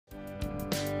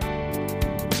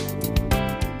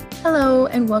Hello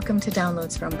and welcome to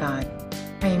Downloads from God.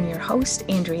 I am your host,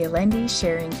 Andrea Lendy,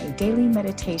 sharing a daily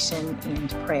meditation and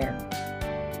prayer.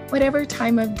 Whatever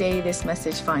time of day this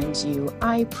message finds you,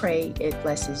 I pray it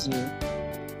blesses you.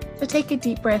 So take a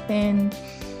deep breath in,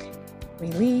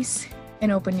 release,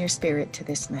 and open your spirit to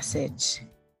this message.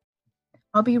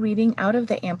 I'll be reading out of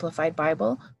the Amplified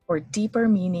Bible for deeper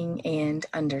meaning and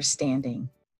understanding.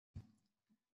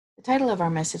 The title of our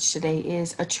message today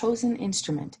is A Chosen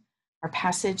Instrument. Our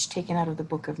passage taken out of the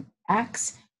book of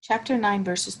Acts, chapter 9,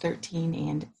 verses 13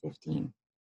 and 15.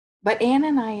 But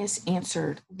Ananias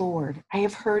answered, Lord, I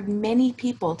have heard many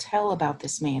people tell about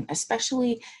this man,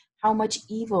 especially how much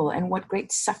evil and what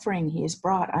great suffering he has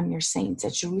brought on your saints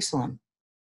at Jerusalem.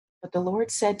 But the Lord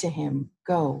said to him,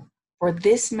 Go, for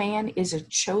this man is a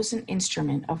chosen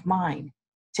instrument of mine,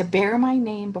 to bear my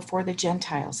name before the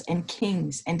Gentiles and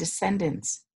kings and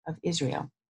descendants of Israel.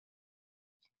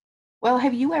 Well,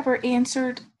 have you ever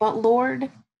answered, but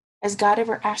Lord, has God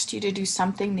ever asked you to do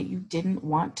something that you didn't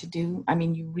want to do? I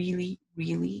mean, you really,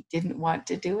 really didn't want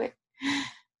to do it?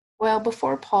 Well,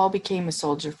 before Paul became a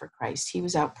soldier for Christ, he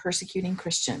was out persecuting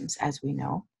Christians, as we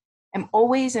know. I'm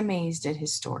always amazed at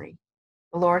his story.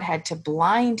 The Lord had to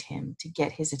blind him to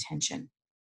get his attention.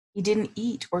 He didn't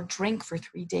eat or drink for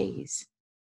 3 days.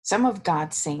 Some of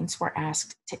God's saints were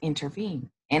asked to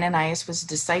intervene. Ananias was a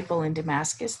disciple in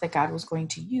Damascus that God was going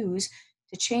to use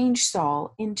to change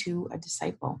Saul into a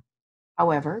disciple.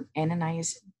 However,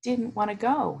 Ananias didn't want to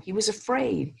go. He was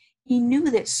afraid. He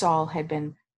knew that Saul had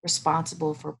been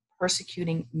responsible for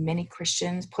persecuting many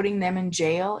Christians, putting them in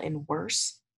jail and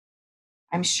worse.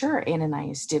 I'm sure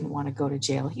Ananias didn't want to go to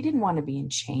jail. He didn't want to be in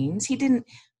chains. He didn't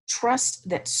trust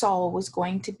that Saul was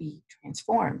going to be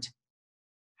transformed.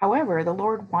 However, the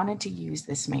Lord wanted to use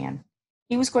this man.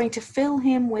 He was going to fill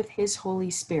him with his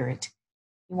Holy Spirit.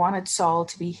 He wanted Saul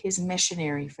to be his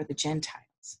missionary for the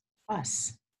Gentiles,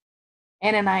 us.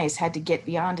 Ananias had to get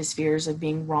beyond his fears of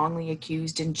being wrongly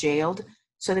accused and jailed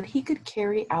so that he could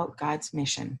carry out God's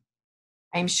mission.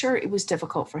 I am sure it was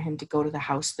difficult for him to go to the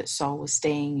house that Saul was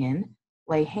staying in,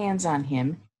 lay hands on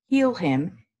him, heal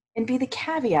him, and be the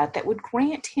caveat that would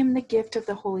grant him the gift of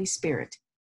the Holy Spirit.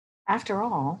 After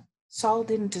all, Saul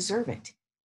didn't deserve it.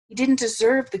 He didn't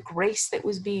deserve the grace that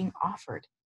was being offered.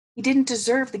 He didn't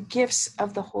deserve the gifts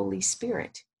of the Holy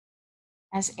Spirit.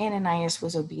 As Ananias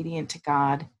was obedient to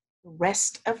God, the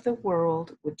rest of the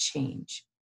world would change.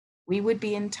 We would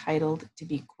be entitled to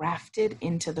be grafted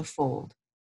into the fold.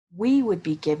 We would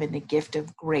be given the gift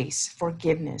of grace,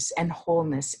 forgiveness, and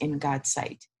wholeness in God's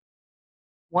sight.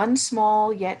 One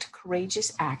small yet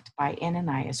courageous act by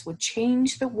Ananias would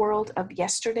change the world of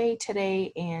yesterday,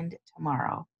 today, and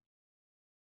tomorrow.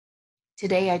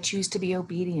 Today, I choose to be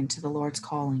obedient to the Lord's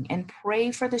calling and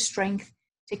pray for the strength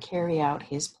to carry out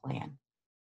his plan.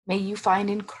 May you find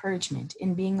encouragement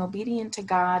in being obedient to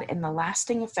God and the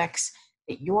lasting effects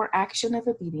that your action of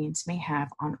obedience may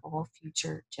have on all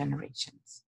future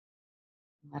generations.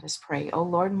 Let us pray. Oh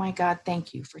Lord, my God,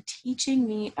 thank you for teaching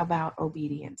me about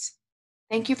obedience.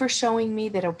 Thank you for showing me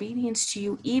that obedience to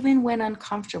you, even when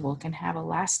uncomfortable, can have a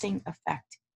lasting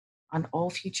effect on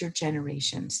all future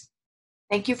generations.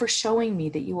 Thank you for showing me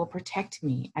that you will protect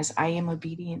me as I am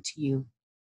obedient to you.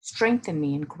 Strengthen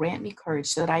me and grant me courage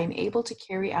so that I am able to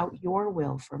carry out your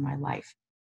will for my life.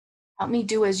 Help me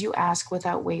do as you ask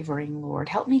without wavering, Lord.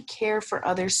 Help me care for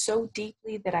others so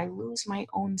deeply that I lose my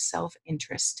own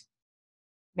self-interest.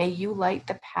 May you light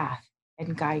the path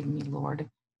and guide me, Lord.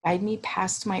 Guide me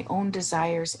past my own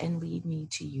desires and lead me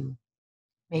to you.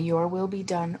 May your will be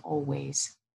done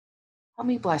always. Help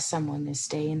me bless someone this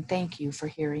day, and thank you for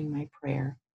hearing my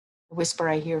prayer. The whisper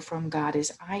I hear from God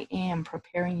is, I am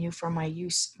preparing you for my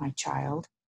use, my child.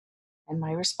 And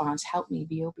my response, help me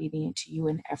be obedient to you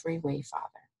in every way,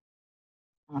 Father.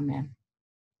 Amen.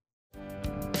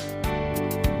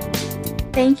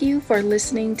 Thank you for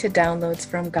listening to Downloads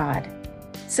from God.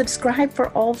 Subscribe for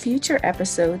all future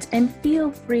episodes and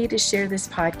feel free to share this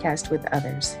podcast with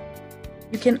others.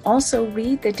 You can also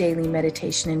read the daily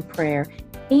meditation and prayer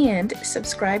and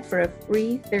subscribe for a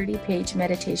free 30-page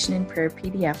meditation and prayer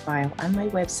PDF file on my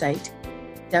website,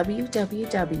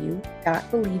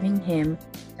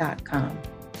 www.believinghim.com.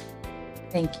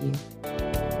 Thank you.